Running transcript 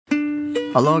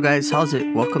Hello guys, how's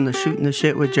it? Welcome to Shooting the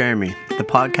Shit with Jeremy, the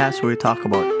podcast where we talk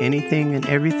about anything and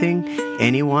everything,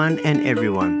 anyone and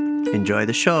everyone. Enjoy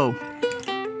the show.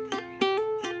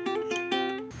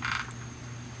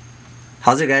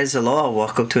 How's it guys? Aloha,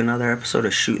 welcome to another episode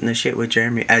of Shooting the Shit with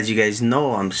Jeremy. As you guys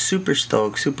know, I'm super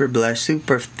stoked, super blessed,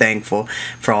 super thankful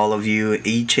for all of you,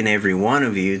 each and every one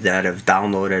of you that have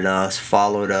downloaded us,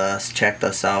 followed us, checked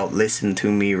us out, listened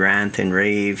to me rant and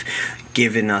rave,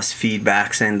 giving us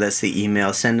feedback, send us the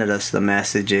email, sending us the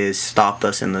messages, stopped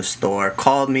us in the store,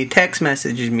 called me, text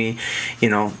messaged me,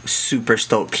 super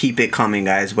stoked. Keep it coming,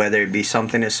 guys, whether it be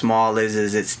something as small as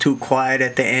it's too quiet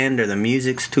at the end or the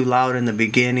music's too loud in the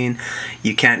beginning,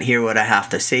 you can't hear what I have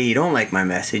to say, you don't like my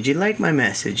message, you like my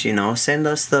message, send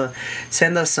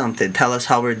us something, tell us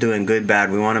how we're doing, good,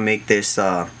 bad. We want to make this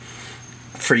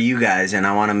for you guys, and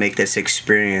I want to make this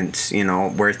experience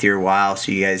worth your while,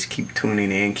 so you guys keep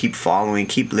tuning in, keep following,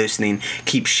 keep listening,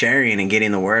 keep sharing and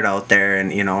getting the word out there,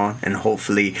 and and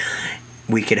hopefully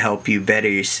we could help you better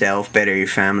yourself, better your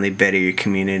family, better your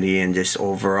community, and just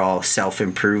overall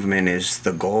self-improvement is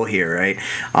the goal here, right?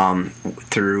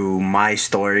 Through my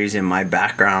stories and my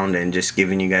background and just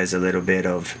giving you guys a little bit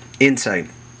of insight.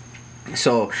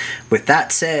 So with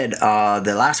that said,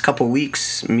 the last couple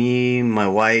weeks, me, my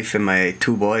wife, and my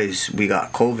two boys, we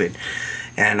got COVID,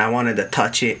 and I wanted to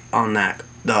touch it on that,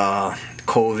 the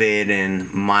COVID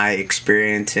and my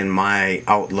experience and my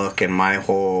outlook and my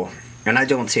whole, and I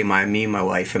don't say me, my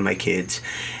wife, and my kids,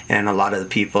 and a lot of the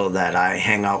people that I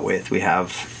hang out with, we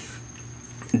have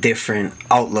different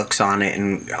outlooks on it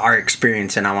and our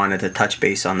experience, and I wanted to touch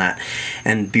base on that.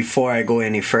 And before I go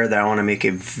any further, I want to make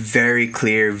it very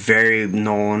clear, very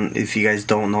known, if you guys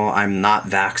don't know, I'm not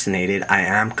vaccinated. I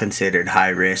am considered high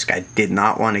risk. I did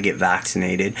not want to get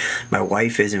vaccinated. My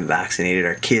wife isn't vaccinated.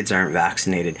 Our kids aren't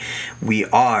vaccinated. We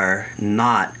are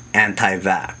not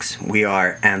anti-vax. We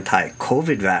are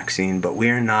anti-COVID vaccine, but we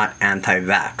are not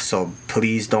anti-vax. So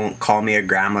please don't call me a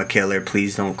grandma killer.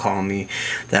 Please don't call me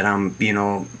that I'm,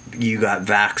 you got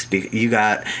vaxxed, you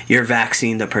got your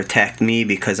vaccine to protect me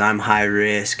because I'm high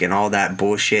risk and all that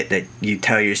bullshit that you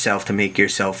tell yourself to make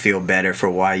yourself feel better for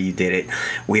why you did it.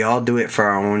 We all do it for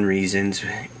our own reasons,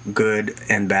 good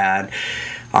and bad.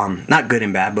 Not good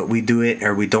and bad, but we do it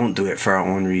or we don't do it for our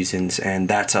own reasons, and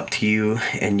that's up to you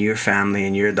and your family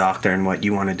and your doctor and what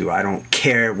you want to do. I don't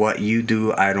care what you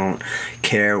do. I don't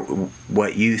care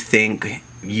what you think.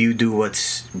 You do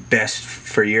what's best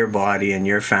for your body and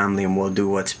your family, and we'll do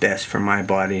what's best for my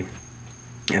body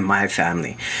and my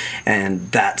family. And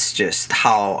that's just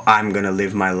how I'm gonna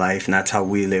live my life, and that's how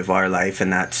we live our life.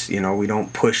 And that's, we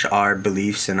don't push our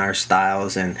beliefs and our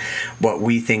styles and what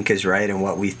we think is right and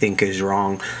what we think is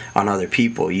wrong on other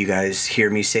people. You guys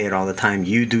hear me say it all the time,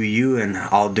 you do you and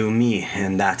I'll do me,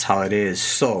 and that's how it is.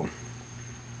 So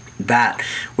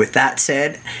with that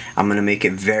said, I'm going to make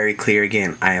it very clear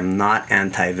again. I am not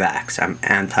anti-vax. I'm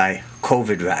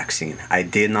anti-COVID vaccine. I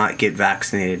did not get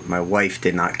vaccinated. My wife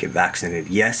did not get vaccinated.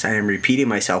 Yes, I am repeating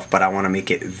myself, but I want to make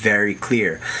it very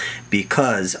clear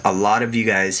because a lot of you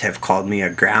guys have called me a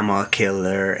grandma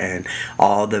killer and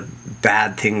all the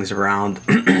bad things around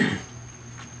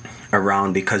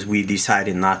because we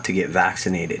decided not to get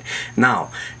vaccinated. Now,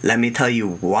 let me tell you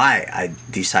why I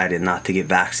decided not to get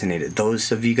vaccinated. Those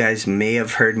of you guys may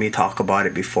have heard me talk about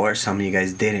it before, some of you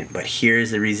guys didn't, but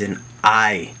here's the reason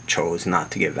I chose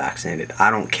not to get vaccinated.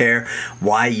 I don't care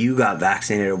why you got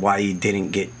vaccinated or why you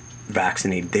didn't get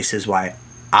vaccinated. This is why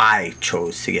I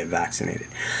chose to get vaccinated.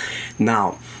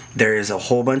 Now, there is a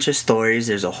whole bunch of stories,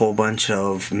 there's a whole bunch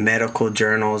of medical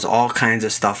journals, all kinds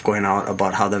of stuff going out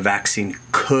about how the vaccine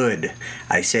could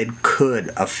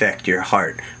affect your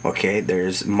heart, okay?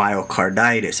 There's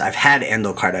myocarditis. I've had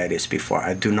endocarditis before.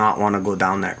 I do not want to go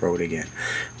down that road again,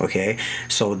 okay?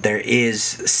 So there is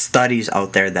studies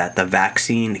out there that the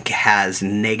vaccine has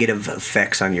negative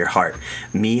effects on your heart.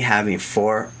 Me having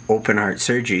 4 open heart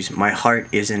surgeries, my heart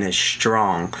isn't as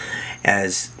strong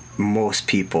as most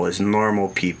people, as normal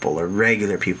people or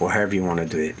regular people, however you want to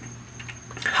do it.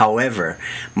 However,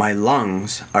 my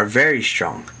lungs are very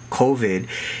strong. COVID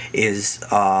is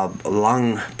a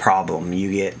lung problem.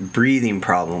 You get breathing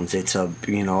problems. It's a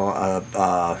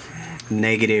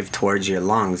negative towards your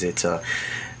lungs. It's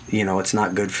it's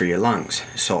not good for your lungs.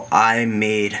 So I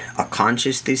made a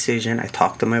conscious decision. I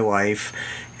talked to my wife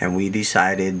and we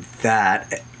decided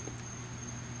that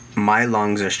my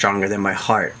lungs are stronger than my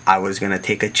heart. I was going to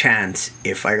take a chance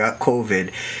if I got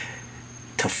COVID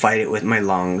to fight it with my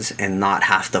lungs and not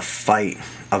have to fight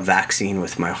a vaccine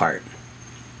with my heart.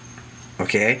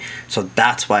 Okay? So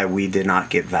that's why we did not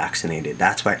get vaccinated.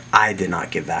 That's why I did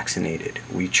not get vaccinated.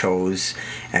 We chose,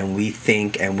 and we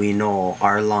think and we know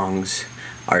our lungs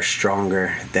are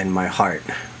stronger than my heart.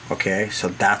 Okay, so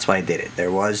that's why I did it.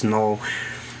 There was no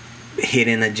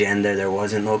hidden agenda, there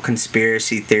wasn't no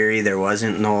conspiracy theory, there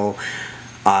wasn't no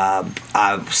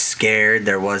I'm scared,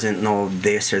 there wasn't no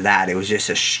this or that. It was just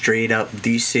a straight up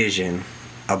decision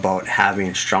about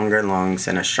having stronger lungs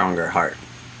and a stronger heart.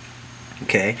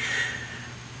 Okay,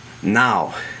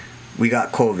 now we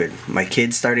got COVID. My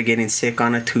kids started getting sick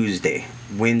on a Tuesday.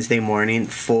 Wednesday morning,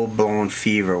 full blown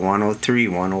fever, 103,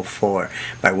 104.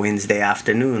 By Wednesday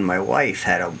afternoon, my wife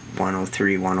had a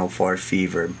 103, 104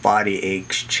 fever, body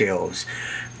aches, chills,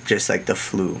 just like the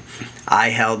flu. I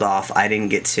held off. I didn't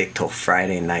get sick till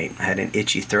Friday night. I had an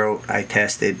itchy throat. I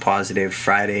tested positive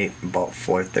Friday about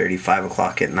 4:30, 5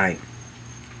 o'clock at night.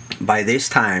 By this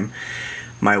time,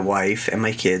 my wife and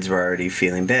my kids were already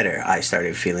feeling better. I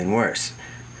started feeling worse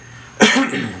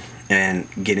and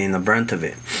getting the brunt of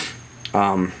it.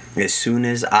 As soon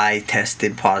as I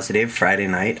tested positive Friday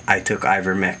night, I took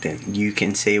ivermectin. You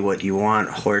can say what you want,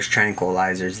 horse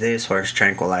tranquilizers this, horse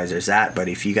tranquilizers that, but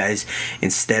if you guys,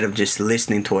 instead of just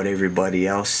listening to what everybody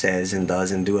else says and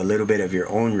does and do a little bit of your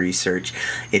own research,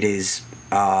 it is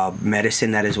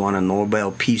medicine that has won a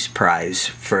Nobel Peace Prize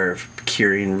for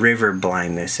curing river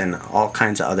blindness and all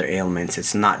kinds of other ailments.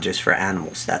 It's not just for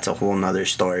animals. That's a whole nother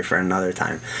story for another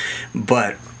time.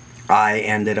 But I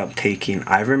ended up taking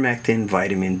ivermectin,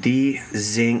 vitamin D,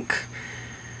 zinc,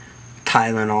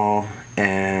 Tylenol,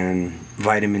 and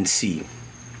vitamin C.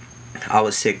 I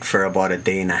was sick for about a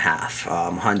day and a half.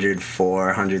 104,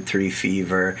 103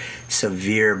 fever,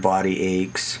 severe body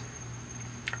aches.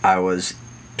 I was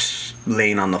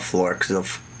laying on the floor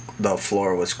because the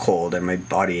floor was cold and my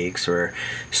body aches were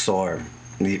sore.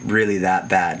 Really that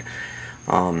bad.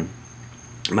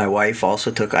 My wife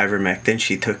also took ivermectin.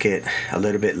 She took it a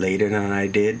little bit later than I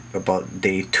did, about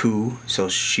day 2. So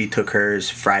she took hers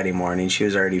Friday morning. She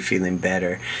was already feeling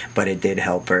better, but it did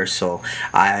help her. So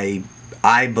I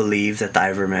believe that the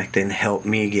ivermectin helped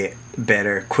me get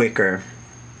better quicker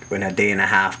in a day and a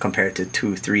half compared to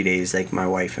 2-3 days like my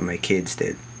wife and my kids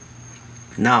did.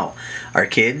 Now, our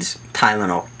kids,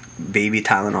 Tylenol. Baby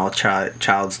Tylenol,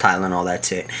 child's Tylenol,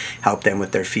 that's it. Help them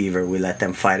with their fever. We let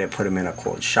them fight it, put them in a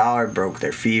cold shower, broke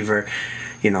their fever.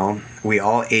 You know, we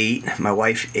all ate. My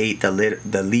wife ate the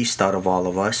least out of all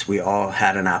of us. We all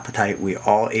had an appetite. We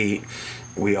all ate.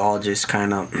 We all just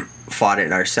kind of fought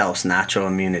it ourselves, natural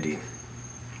immunity.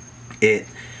 It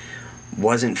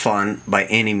wasn't fun by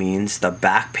any means. The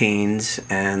back pains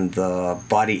and the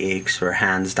body aches were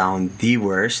hands down the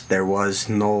worst. There was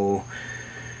no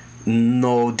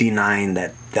denying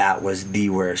that was the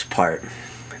worst part.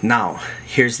 Now,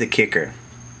 here's the kicker.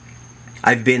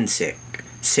 I've been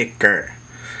sicker.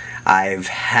 I've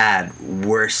had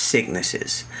worse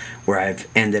sicknesses where I've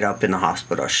ended up in the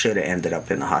hospital, should have ended up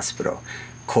in the hospital.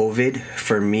 COVID,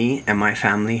 for me and my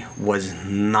family, was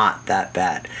not that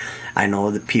bad. I know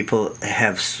that people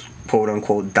have quote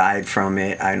unquote died from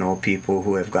it. I know people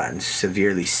who have gotten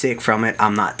severely sick from it.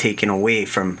 I'm not taking away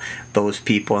from those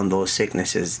people and those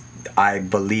sicknesses. I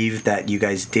believe that you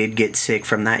guys did get sick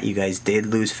from that. You guys did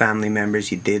lose family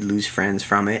members. You did lose friends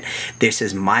from it. This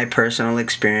is my personal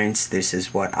experience. This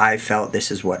is what I felt.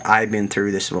 This is what I've been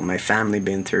through. This is what my family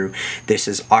been through. This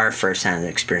is our first-hand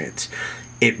experience.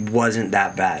 It wasn't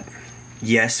that bad.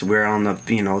 Yes, we're on the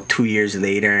 2 years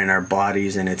later in our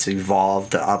bodies, and it's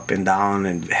evolved up and down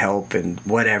and help and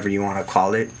whatever you want to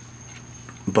call it.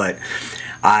 But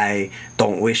I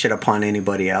don't wish it upon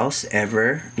anybody else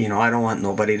ever. I don't want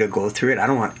nobody to go through it. I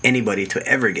don't want anybody to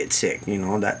ever get sick.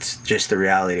 That's just the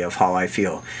reality of how I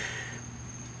feel.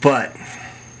 But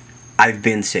I've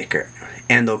been sicker.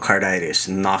 Endocarditis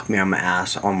knocked me on my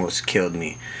ass, almost killed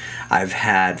me. I've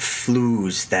had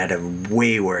flus that are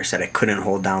way worse, that I couldn't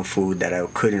hold down food, that I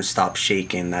couldn't stop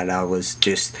shaking, that I was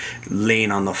just laying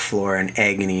on the floor in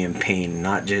agony and pain,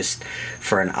 not just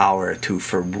for an hour or two,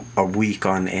 for a week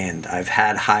on end. I've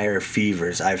had higher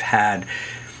fevers. I've had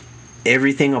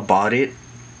everything about it.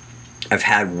 I've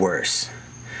had worse.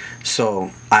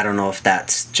 So I don't know if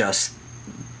that's just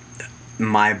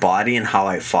my body and how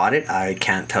I fought it. I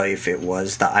can't tell you if it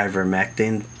was the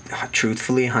ivermectin,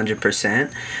 truthfully,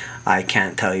 100%. I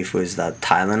can't tell you if it was the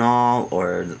Tylenol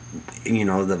or,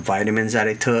 the vitamins that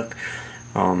I took.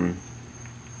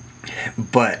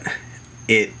 But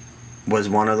it was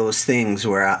one of those things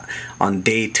where on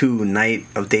night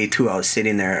of day 2, I was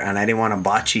sitting there and I didn't want to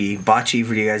bocce. Bocce,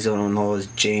 for you guys who don't know, is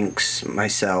jinx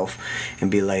myself and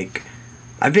be like,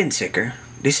 I've been sicker.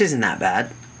 This isn't that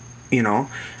bad,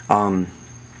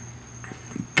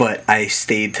 But I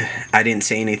didn't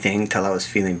say anything till I was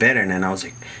feeling better. And then I was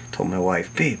like, told my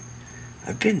wife, babe,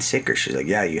 I've been sicker. She's like,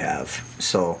 yeah, you have.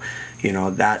 So,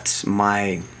 that's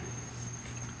my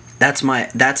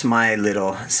that's my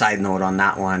little side note on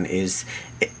that one. Is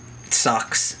it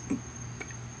sucks.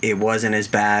 It wasn't as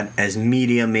bad as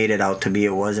media made it out to be.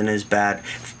 It wasn't as bad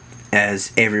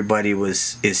as everybody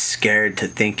is scared to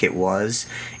think it was.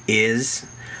 Is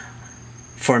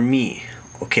for me,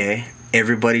 okay?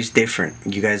 Everybody's different.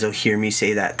 You guys will hear me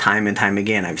say that time and time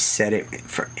again. I've said it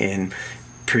in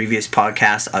previous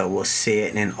podcasts. I will say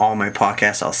it in all my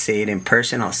podcasts. I'll say it in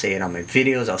person. I'll say it on my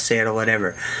videos. I'll say it or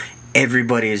whatever.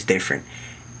 Everybody is different.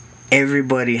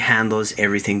 Everybody handles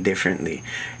everything differently.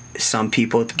 Some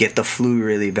people get the flu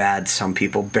really bad. Some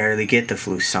people barely get the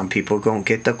flu. Some people don't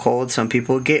get the cold. Some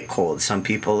people get cold. Some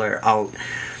people are out,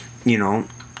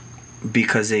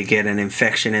 because they get an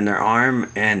infection in their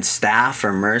arm and staph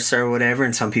or MRSA or whatever.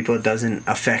 And some people it doesn't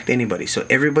affect anybody. So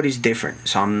everybody's different.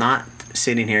 So I'm not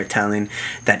sitting here telling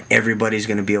that everybody's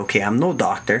going to be okay. I'm no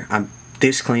doctor.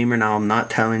 Disclaimer now, I'm not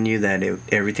telling you that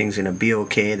everything's going to be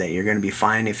okay, that you're going to be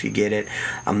fine if you get it.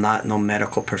 I'm not no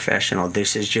medical professional.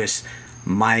 This is just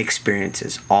my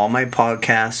experiences. All my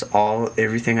podcasts,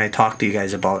 everything I talk to you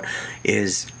guys about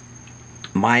is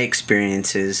my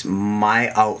experiences, my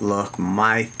outlook,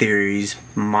 my theories,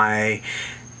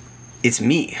 it's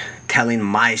me telling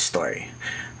my story.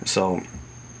 So,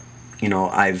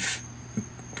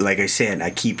 like I said,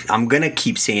 I'm gonna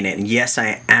keep saying it, and yes,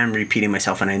 I am repeating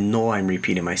myself, and I know I'm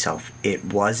repeating myself. It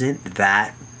wasn't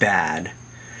that bad.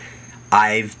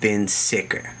 I've been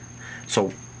sicker.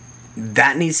 So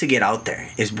that needs to get out there,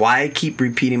 is why I keep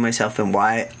repeating myself, and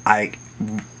why I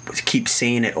keep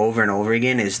saying it over and over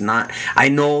again. Is not, I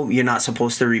know you're not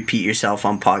supposed to repeat yourself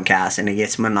on podcasts, and it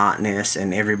gets monotonous,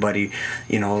 and everybody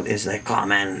is like, oh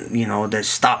man,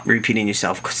 just stop repeating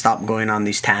yourself, stop going on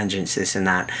these tangents, this and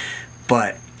that.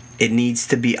 But it needs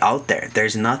to be out there.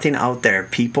 There's nothing out there.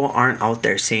 People aren't out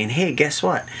there saying, hey, guess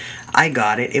what? I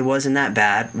got it. It wasn't that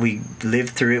bad. We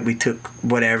lived through it. We took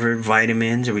whatever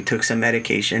vitamins, or we took some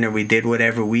medication, or we did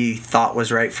whatever we thought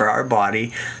was right for our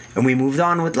body, and we moved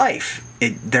on with life.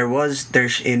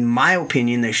 There's in my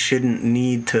opinion, they shouldn't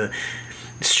need to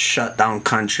shut down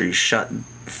countries,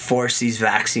 force these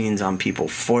vaccines on people,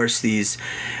 force these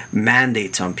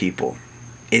mandates on people.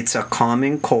 It's a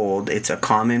common cold. It's a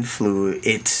common flu.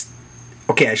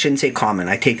 Okay, I shouldn't say common.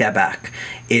 I take that back.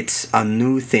 It's a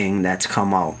new thing that's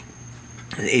come out.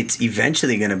 It's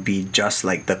eventually going to be just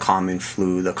like the common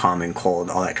flu, the common cold,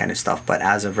 all that kind of stuff. But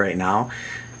as of right now,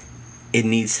 it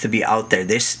needs to be out there.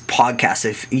 This podcast,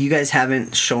 if you guys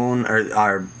haven't shown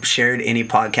or shared any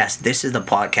podcast, this is the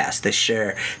podcast to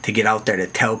share, to get out there, to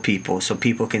tell people, so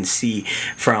people can see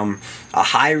from a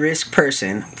high risk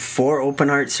person, 4 open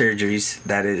heart surgeries,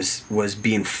 was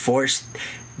being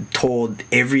told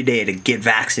every day to get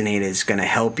vaccinated. It's gonna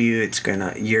help you.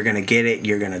 You're gonna get it.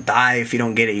 You're gonna die if you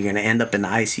don't get it. You're gonna end up in the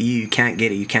ICU. You can't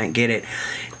get it.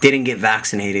 Didn't get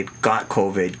vaccinated, got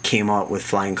COVID, came out with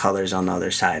flying colors on the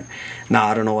other side. Now,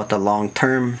 I don't know what the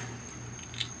long-term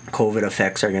COVID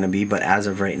effects are going to be, but as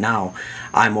of right now,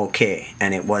 I'm okay,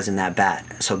 and it wasn't that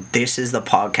bad. So this is the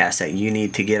podcast that you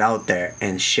need to get out there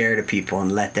and share to people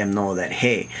and let them know that,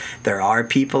 hey, there are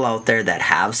people out there that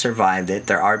have survived it.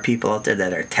 There are people out there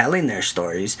that are telling their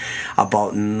stories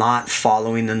about not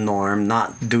following the norm,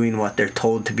 not doing what they're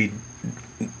told to be,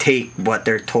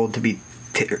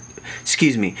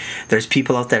 there's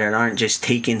people out there that aren't just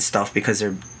taking stuff because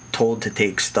they're told to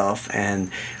take stuff,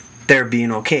 and they're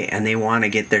being okay, and they want to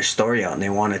get their story out, and they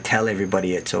want to tell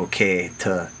everybody it's okay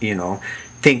to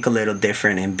think a little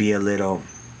different and be a little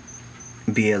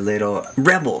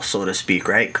rebel, so to speak,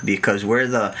 right? Because we're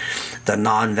the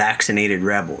non-vaccinated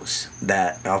rebels.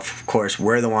 That, of course,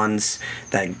 we're the ones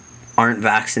that aren't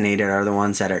vaccinated, are the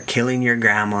ones that are killing your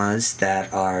grandmas,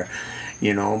 that are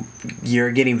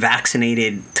you're getting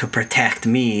vaccinated to protect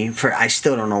me. I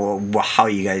still don't know how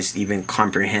you guys even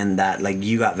comprehend that. Like,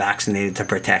 you got vaccinated to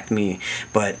protect me,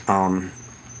 but I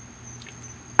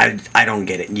don't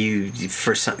get it.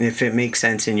 If it makes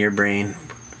sense in your brain,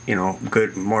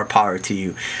 good, more power to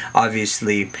you.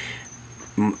 Obviously,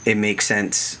 it makes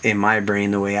sense in my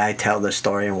brain the way I tell the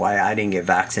story and why I didn't get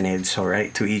vaccinated. So,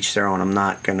 right, to each their own. I'm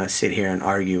not gonna sit here and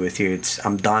argue with you.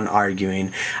 I'm done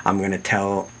arguing. I'm gonna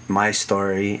tell my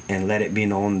story and let it be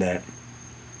known that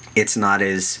it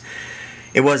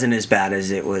wasn't as bad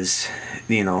as it was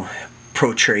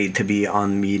portrayed to be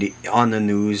on media, on the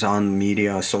news, on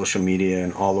media, social media,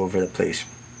 and all over the place.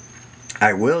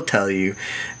 I will tell you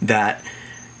that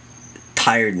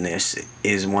tiredness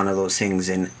is one of those things,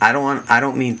 and I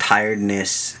don't mean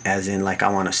tiredness as in like I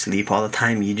want to sleep all the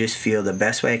time. You just feel, the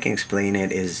best way I can explain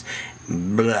it is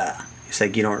blah. It's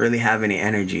like you don't really have any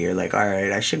energy. You're like, all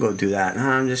right, I should go do that. No,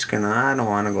 I don't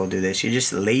want to go do this. You're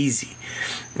just lazy.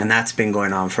 And that's been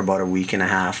going on for about a week and a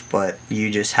half. But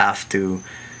you just have to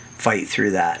fight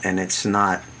through that. And it's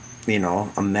not,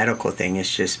 a medical thing.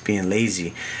 It's just being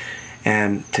lazy.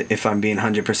 And if I'm being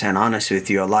 100% honest with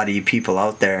you, a lot of you people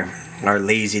out there are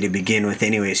lazy to begin with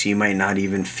anyway, so you might not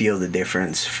even feel the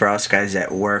difference. For us guys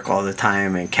that work all the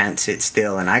time and can't sit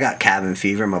still, and I got cabin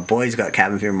fever, my boys got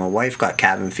cabin fever, my wife got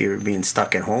cabin fever being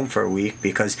stuck at home for a week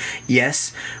because,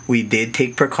 yes, we did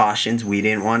take precautions. We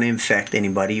didn't want to infect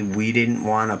anybody. We didn't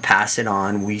want to pass it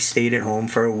on. We stayed at home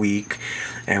for a week,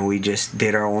 and we just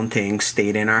did our own thing,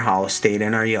 stayed in our house, stayed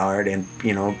in our yard, and,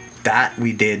 that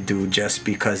we did do just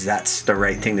because that's the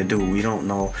right thing to do. We don't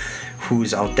know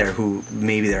who's out there who,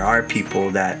 maybe there are people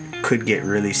that could get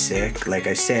really sick. Like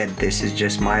I said, this is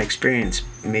just my experience.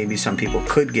 Maybe some people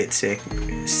could get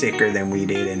sicker than we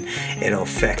did, and it'll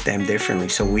affect them differently.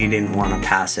 So we didn't want to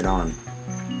pass it on.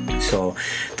 So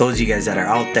those of you guys that are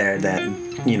out there that,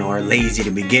 are lazy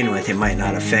to begin with, it might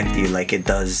not affect you like it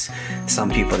does some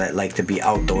people that like to be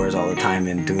outdoors all the time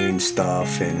and doing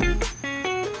stuff and,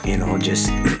 just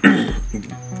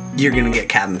you're gonna get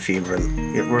cabin fever,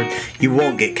 or you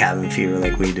won't get cabin fever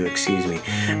like we do, excuse me.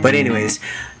 But anyways,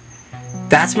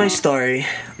 that's my story.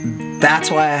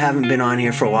 That's why I haven't been on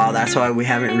here for a while. That's why we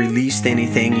haven't released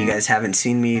anything. You guys haven't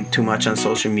seen me too much on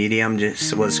social media.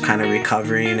 Was kind of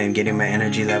recovering and getting my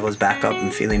energy levels back up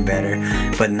and feeling better.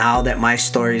 But now that my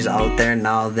story's out there,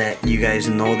 now that you guys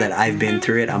know that I've been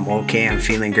through it, I'm okay. I'm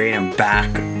feeling great. I'm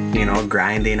back,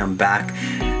 grinding. I'm back,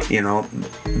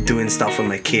 doing stuff with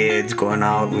my kids, going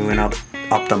out. We went up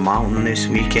the mountain this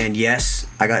weekend. Yes,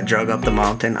 I got drug up the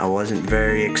mountain. I wasn't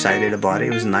very excited about it.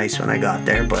 It was nice when I got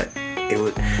there, but it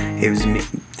was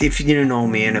if you know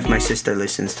me, and if my sister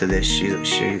listens to this,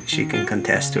 she can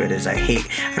contest to it, as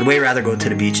I'd way rather go to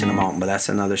the beach than the mountain, but that's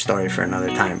another story for another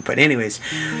time. But anyways,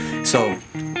 so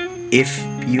if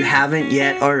you haven't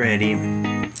yet already,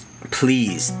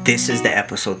 please, this is the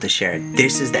episode to share.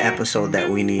 This is the episode that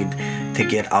we need to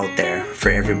get out there for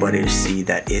everybody to see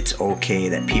that it's okay,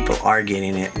 that people are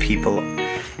getting it. People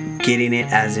getting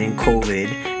it as in COVID,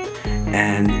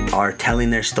 and are telling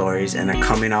their stories and are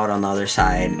coming out on the other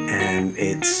side, and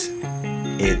it's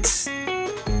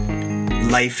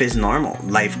life is normal.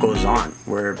 Life goes on.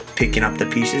 We're picking up the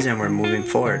pieces and we're moving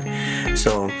forward.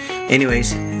 So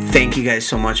anyways, thank you guys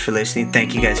so much for listening.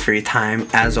 Thank you guys for your time.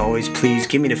 As always, please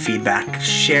give me the feedback.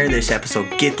 Share this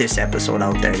episode. Get this episode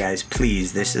out there, guys.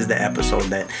 Please. This is the episode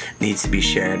that needs to be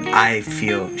shared. I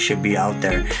feel should be out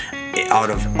there, out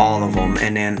of all of them.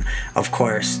 And then, of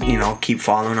course, keep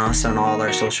following us on all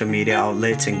our social media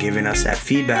outlets and giving us that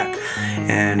feedback.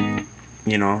 And,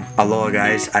 aloha,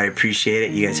 guys. I appreciate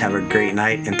it. You guys have a great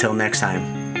night. Until next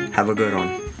time, have a good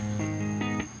one.